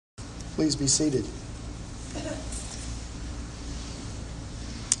Please be seated.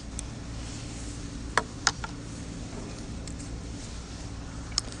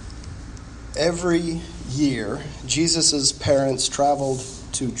 Every year, Jesus' parents traveled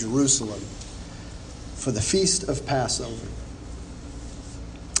to Jerusalem for the Feast of Passover.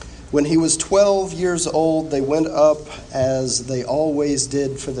 When he was 12 years old, they went up as they always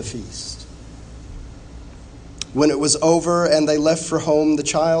did for the feast. When it was over and they left for home, the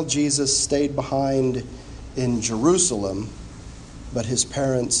child Jesus stayed behind in Jerusalem, but his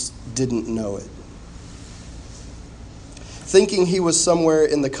parents didn't know it. Thinking he was somewhere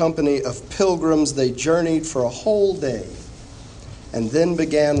in the company of pilgrims, they journeyed for a whole day and then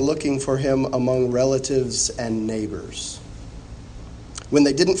began looking for him among relatives and neighbors. When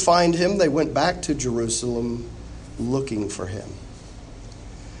they didn't find him, they went back to Jerusalem looking for him.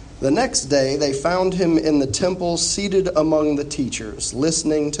 The next day, they found him in the temple, seated among the teachers,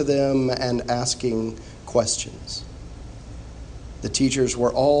 listening to them and asking questions. The teachers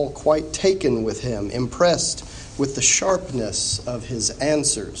were all quite taken with him, impressed with the sharpness of his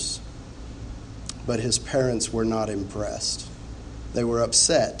answers. But his parents were not impressed. They were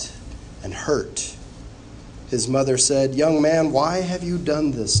upset and hurt. His mother said, "Young man, why have you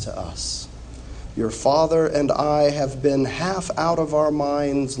done this to us? Your father and I have been half out of our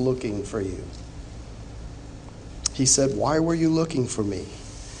minds looking for you." He said, "Why were you looking for me?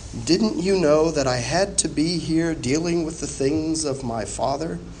 Didn't you know that I had to be here dealing with the things of my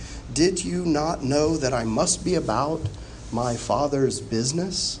father? Did you not know that I must be about my father's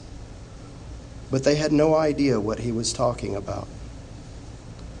business?" But they had no idea what he was talking about.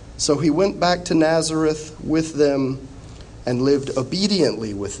 So he went back to Nazareth with them and lived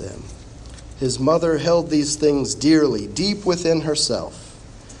obediently with them. His mother held these things dearly, deep within herself,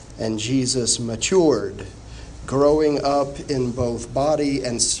 and Jesus matured, growing up in both body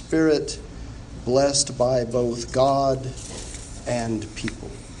and spirit, blessed by both God and people.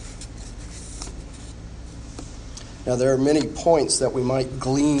 Now, there are many points that we might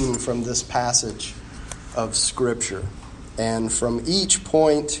glean from this passage of Scripture. And from each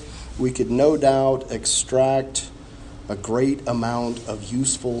point, we could no doubt extract a great amount of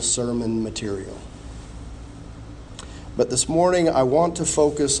useful sermon material. But this morning, I want to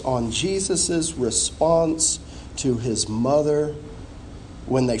focus on Jesus' response to his mother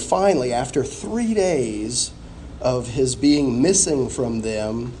when they finally, after 3 days of his being missing from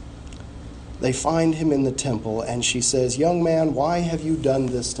them, they find him in the temple, and she says, "Young man, why have you done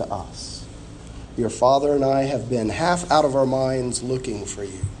this to us? Your father and I have been half out of our minds looking for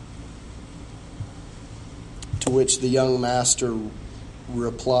you." To which the young master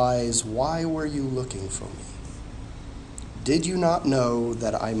replies, "Why were you looking for me? Did you not know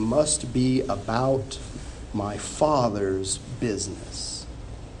that I must be about my father's business?"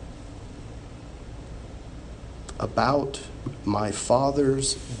 About my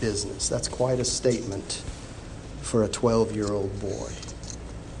father's business. That's quite a statement for a 12-year-old boy.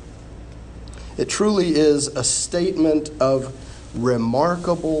 It truly is a statement of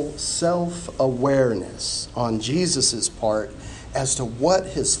remarkable self-awareness on Jesus' part as to what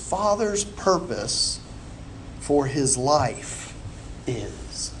his father's purpose for his life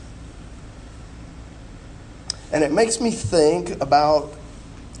is. And it makes me think about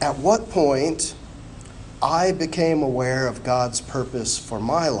at what point I became aware of God's purpose for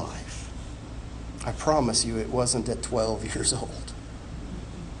my life. I promise you it wasn't at 12 years old.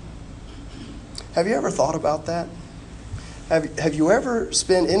 Have you ever thought about that? Have you ever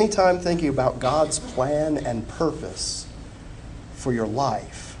spent any time thinking about God's plan and purpose for your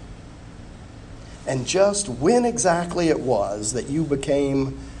life? And just when exactly it was that you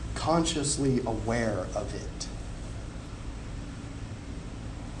became consciously aware of it?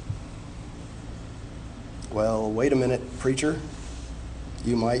 Well, wait a minute, preacher.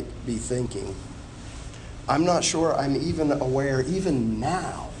 You might be thinking, I'm not sure I'm even aware, even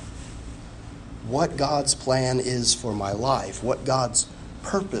now, what God's plan is for my life, what God's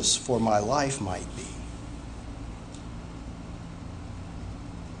purpose for my life might be.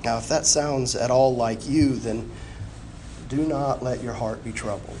 Now, if that sounds at all like you, then do not let your heart be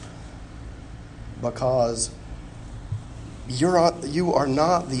troubled, because you are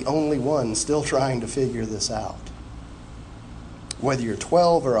not the only one still trying to figure this out. Whether you're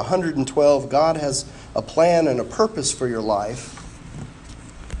 12 or 112, God has a plan and a purpose for your life.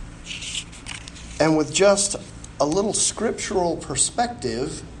 And with just a little scriptural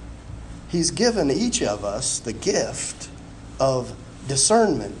perspective, he's given each of us the gift of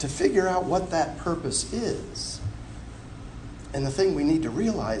discernment to figure out what that purpose is. And the thing we need to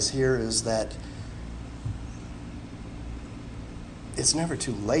realize here is that it's never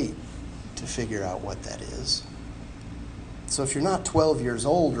too late to figure out what that is. So if you're not 12 years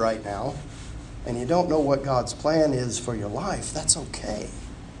old right now and you don't know what God's plan is for your life, that's okay.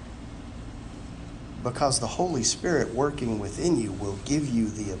 Because the Holy Spirit working within you will give you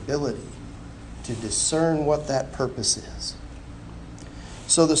the ability to discern what that purpose is.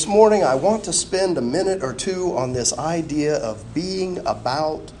 So this morning I want to spend a minute or two on this idea of being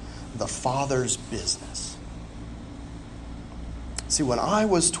about the Father's business. See, when I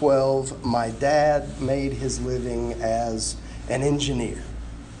was 12, my dad made his living as an engineer.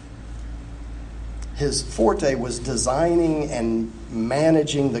 His forte was designing and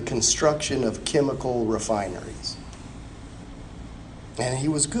managing the construction of chemical refineries. And he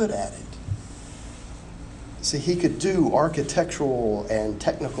was good at it. See, he could do architectural and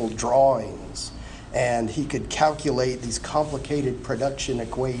technical drawings, and he could calculate these complicated production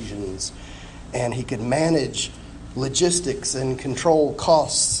equations, and he could manage logistics and control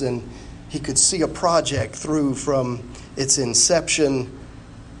costs, and he could see a project through from its inception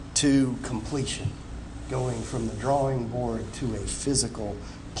to completion, going from the drawing board to a physical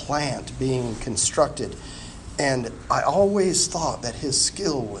plant being constructed. And I always thought that his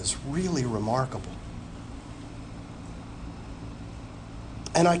skill was really remarkable.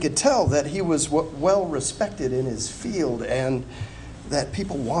 And I could tell that he was well respected in his field and that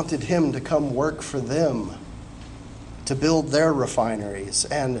people wanted him to come work for them to build their refineries.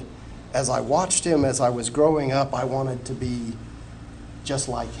 And as I watched him as I was growing up, I wanted to be just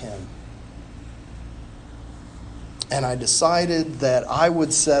like him. And I decided that I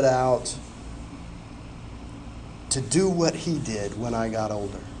would set out to do what he did when I got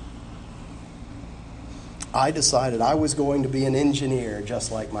older. I decided I was going to be an engineer just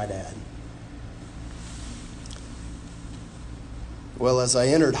like my dad. Well, as I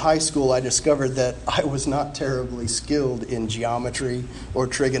entered high school, I discovered that I was not terribly skilled in geometry or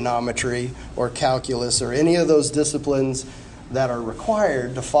trigonometry or calculus or any of those disciplines that are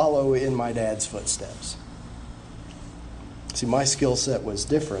required to follow in my dad's footsteps. See, my skill set was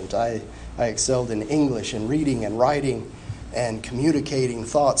different. I excelled in English and reading and writing and communicating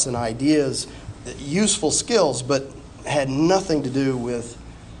thoughts and ideas, useful skills, but had nothing to do with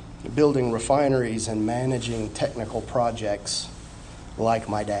building refineries and managing technical projects like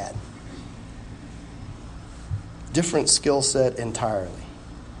my dad. Different skill set entirely.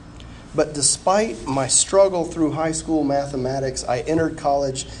 But despite my struggle through high school mathematics, I entered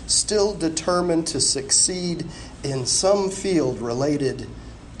college still determined to succeed in some field related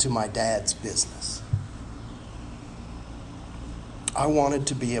to my dad's business. I wanted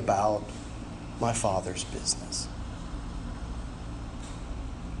to be about my Father's business.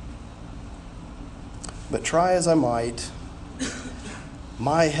 But try as I might,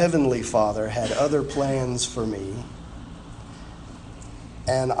 my Heavenly Father had other plans for me,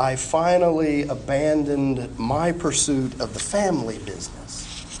 and I finally abandoned my pursuit of the family business.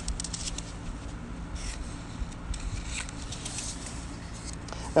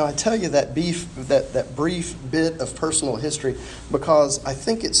 Now, I tell you that brief bit of personal history because I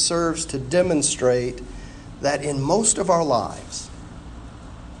think it serves to demonstrate that in most of our lives,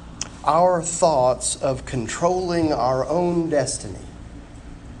 our thoughts of controlling our own destiny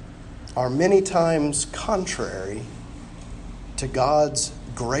are many times contrary to God's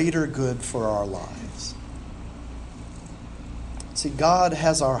greater good for our lives. See, God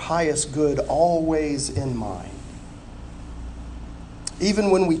has our highest good always in mind.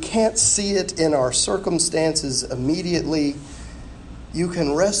 Even when we can't see it in our circumstances immediately, you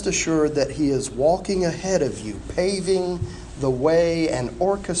can rest assured that He is walking ahead of you, paving the way and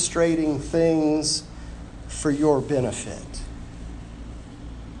orchestrating things for your benefit.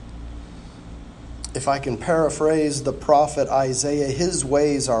 If I can paraphrase the prophet Isaiah, His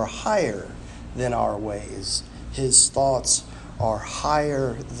ways are higher than our ways. His thoughts are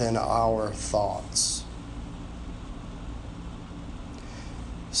higher than our thoughts.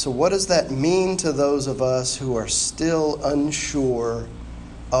 So what does that mean to those of us who are still unsure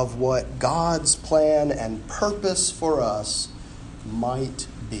of what God's plan and purpose for us might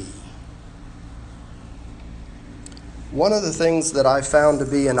be? One of the things that I found to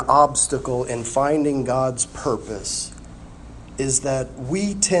be an obstacle in finding God's purpose is that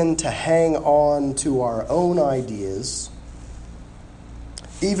we tend to hang on to our own ideas,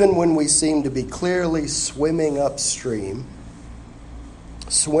 even when we seem to be clearly swimming upstream,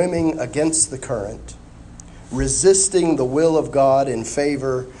 swimming against the current, resisting the will of God in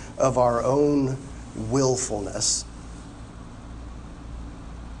favor of our own willfulness.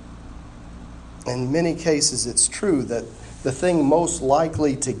 In many cases, it's true that the thing most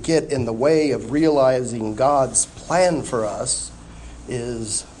likely to get in the way of realizing God's plan for us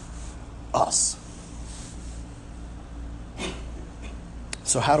is us.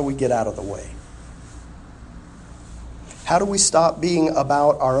 So how do we get out of the way? How do we stop being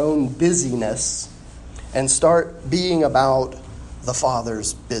about our own busyness and start being about the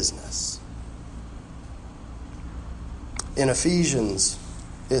Father's business? In Ephesians,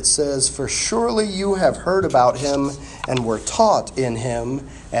 it says, "For surely you have heard about him and were taught in him,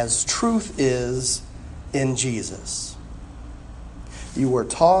 as truth is in Jesus. You were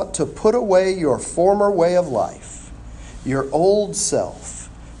taught to put away your former way of life, your old self,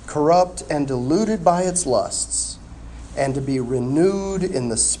 corrupt and deluded by its lusts, and to be renewed in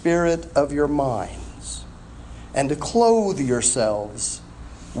the spirit of your minds, and to clothe yourselves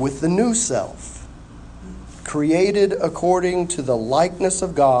with the new self, created according to the likeness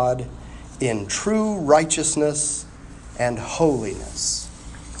of God in true righteousness and holiness."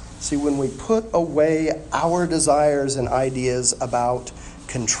 See, when we put away our desires and ideas about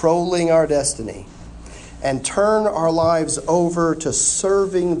controlling our destiny and turn our lives over to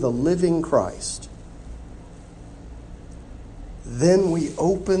serving the living Christ, then we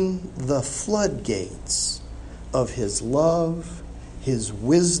open the floodgates of his love, his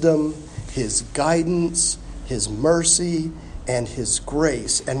wisdom, his guidance, his mercy, and his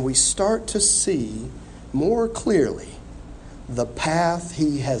grace. And we start to see more clearly the path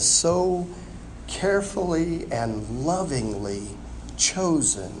he has so carefully and lovingly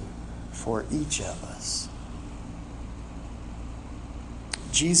chosen for each of us.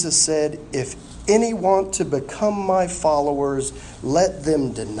 Jesus said, "If any want to become my followers, let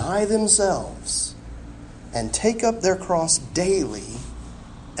them deny themselves and take up their cross daily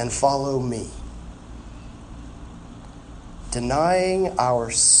and follow me." Denying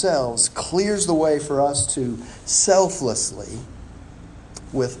ourselves clears the way for us to selflessly,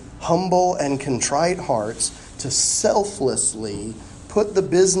 with humble and contrite hearts, to selflessly put the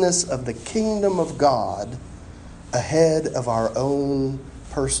business of the kingdom of God ahead of our own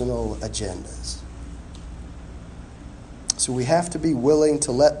personal agendas. So we have to be willing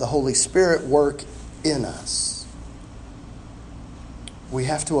to let the Holy Spirit work in us. We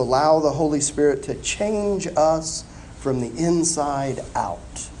have to allow the Holy Spirit to change us from the inside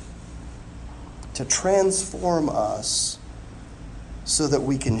out, to transform us so that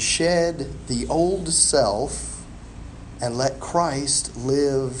we can shed the old self and let Christ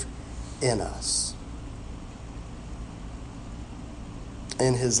live in us.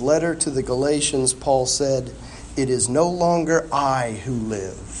 In his letter to the Galatians, Paul said, "It is no longer I who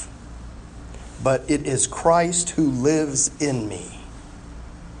live, but it is Christ who lives in me.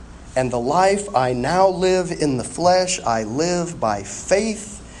 And the life I now live in the flesh, I live by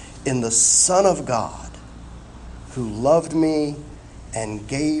faith in the Son of God, who loved me and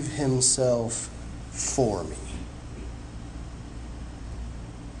gave himself for me."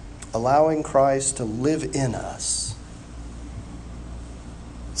 Allowing Christ to live in us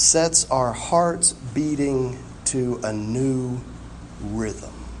sets our hearts beating to a new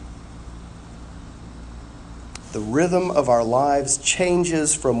rhythm. The rhythm of our lives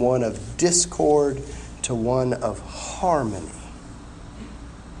changes from one of discord to one of harmony.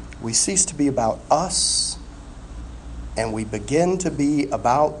 We cease to be about us, and we begin to be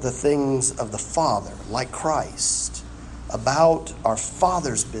about the things of the Father, like Christ, about our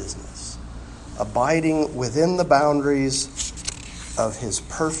Father's business, abiding within the boundaries of his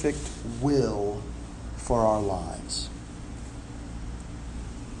perfect will for our lives.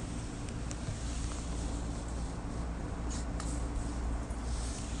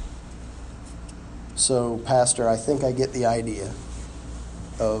 So, Pastor, I think I get the idea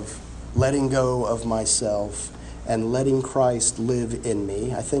of letting go of myself and letting Christ live in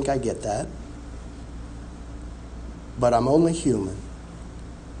me. I think I get that. But I'm only human.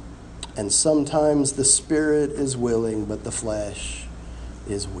 And sometimes the spirit is willing, but the flesh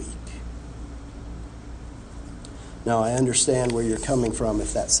is weak. Now, I understand where you're coming from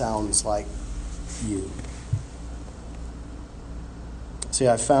if that sounds like you. See,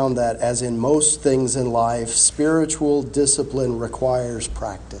 I found that, as in most things in life, spiritual discipline requires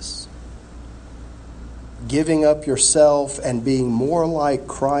practice. Giving up yourself and being more like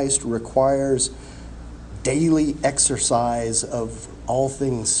Christ requires daily exercise of all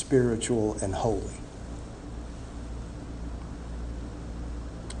things spiritual and holy.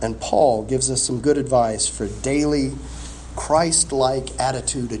 And Paul gives us some good advice for daily Christ-like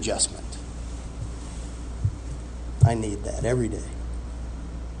attitude adjustment. I need that every day.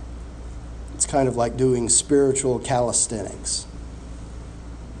 It's kind of like doing spiritual calisthenics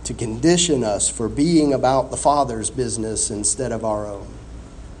to condition us for being about the Father's business instead of our own.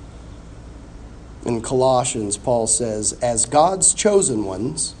 In Colossians, Paul says, "As God's chosen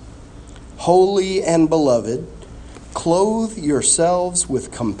ones, Holy and beloved, clothe yourselves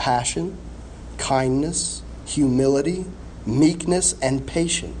with compassion, kindness, humility, meekness, and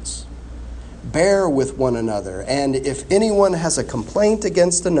patience. Bear with one another, and if anyone has a complaint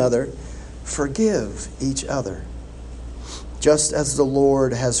against another, forgive each other, just as the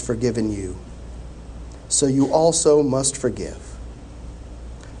Lord has forgiven you. So you also must forgive.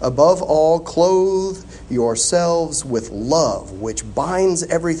 Above all, clothe yourselves with love, which binds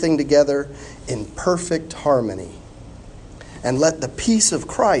everything together in perfect harmony. And let the peace of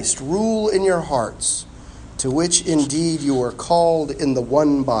Christ rule in your hearts, to which indeed you are called in the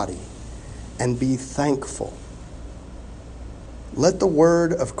one body, and be thankful. Let the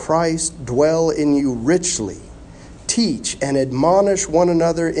word of Christ dwell in you richly. Teach and admonish one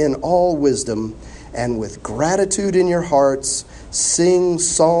another in all wisdom, and with gratitude in your hearts, sing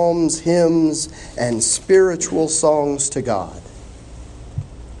psalms, hymns, and spiritual songs to God.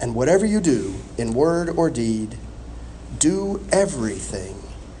 And whatever you do, in word or deed, do everything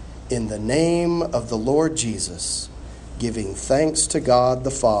in the name of the Lord Jesus, giving thanks to God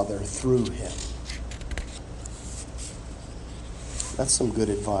the Father through him. That's some good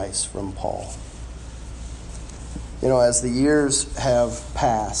advice from Paul. You know, as the years have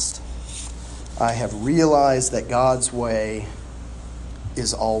passed, I have realized that God's way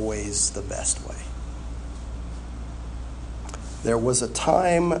is always the best way. There was a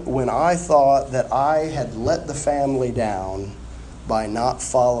time when I thought that I had let the family down by not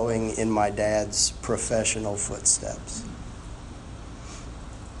following in my dad's professional footsteps.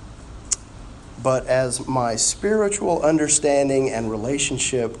 But as my spiritual understanding and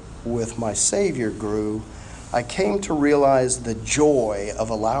relationship with my Savior grew, I came to realize the joy of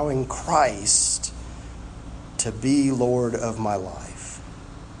allowing Christ to be Lord of my life.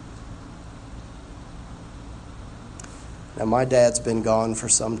 Now, my dad's been gone for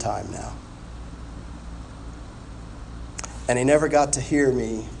some time now. And he never got to hear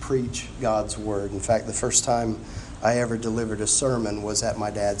me preach God's word. In fact, the first time I ever delivered a sermon was at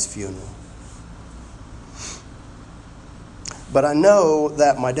my dad's funeral. But I know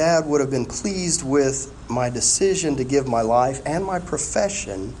that my dad would have been pleased with my decision to give my life and my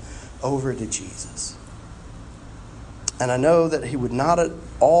profession over to Jesus. And I know that he would not at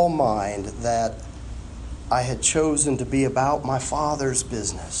all mind that I had chosen to be about my Father's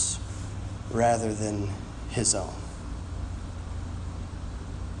business rather than his own.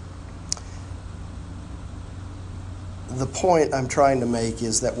 The point I'm trying to make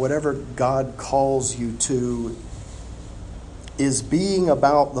is that whatever God calls you to is being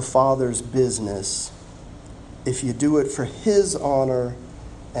about the Father's business if you do it for his honor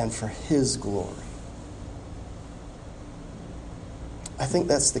and for his glory. I think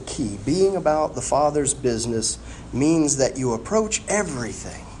that's the key. Being about the Father's business means that you approach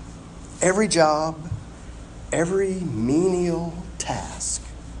everything, every job, every menial task,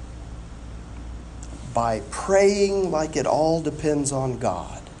 by praying like it all depends on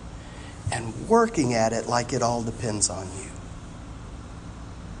God and working at it like it all depends on you,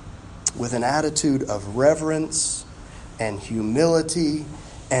 with an attitude of reverence and humility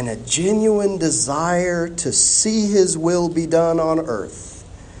and a genuine desire to see his will be done on earth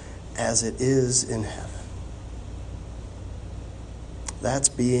as it is in heaven. That's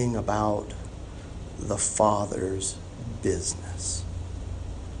being about the Father's business,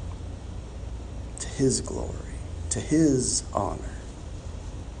 to his glory, to his honor.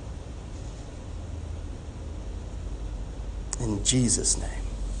 In Jesus' name,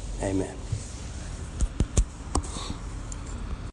 amen.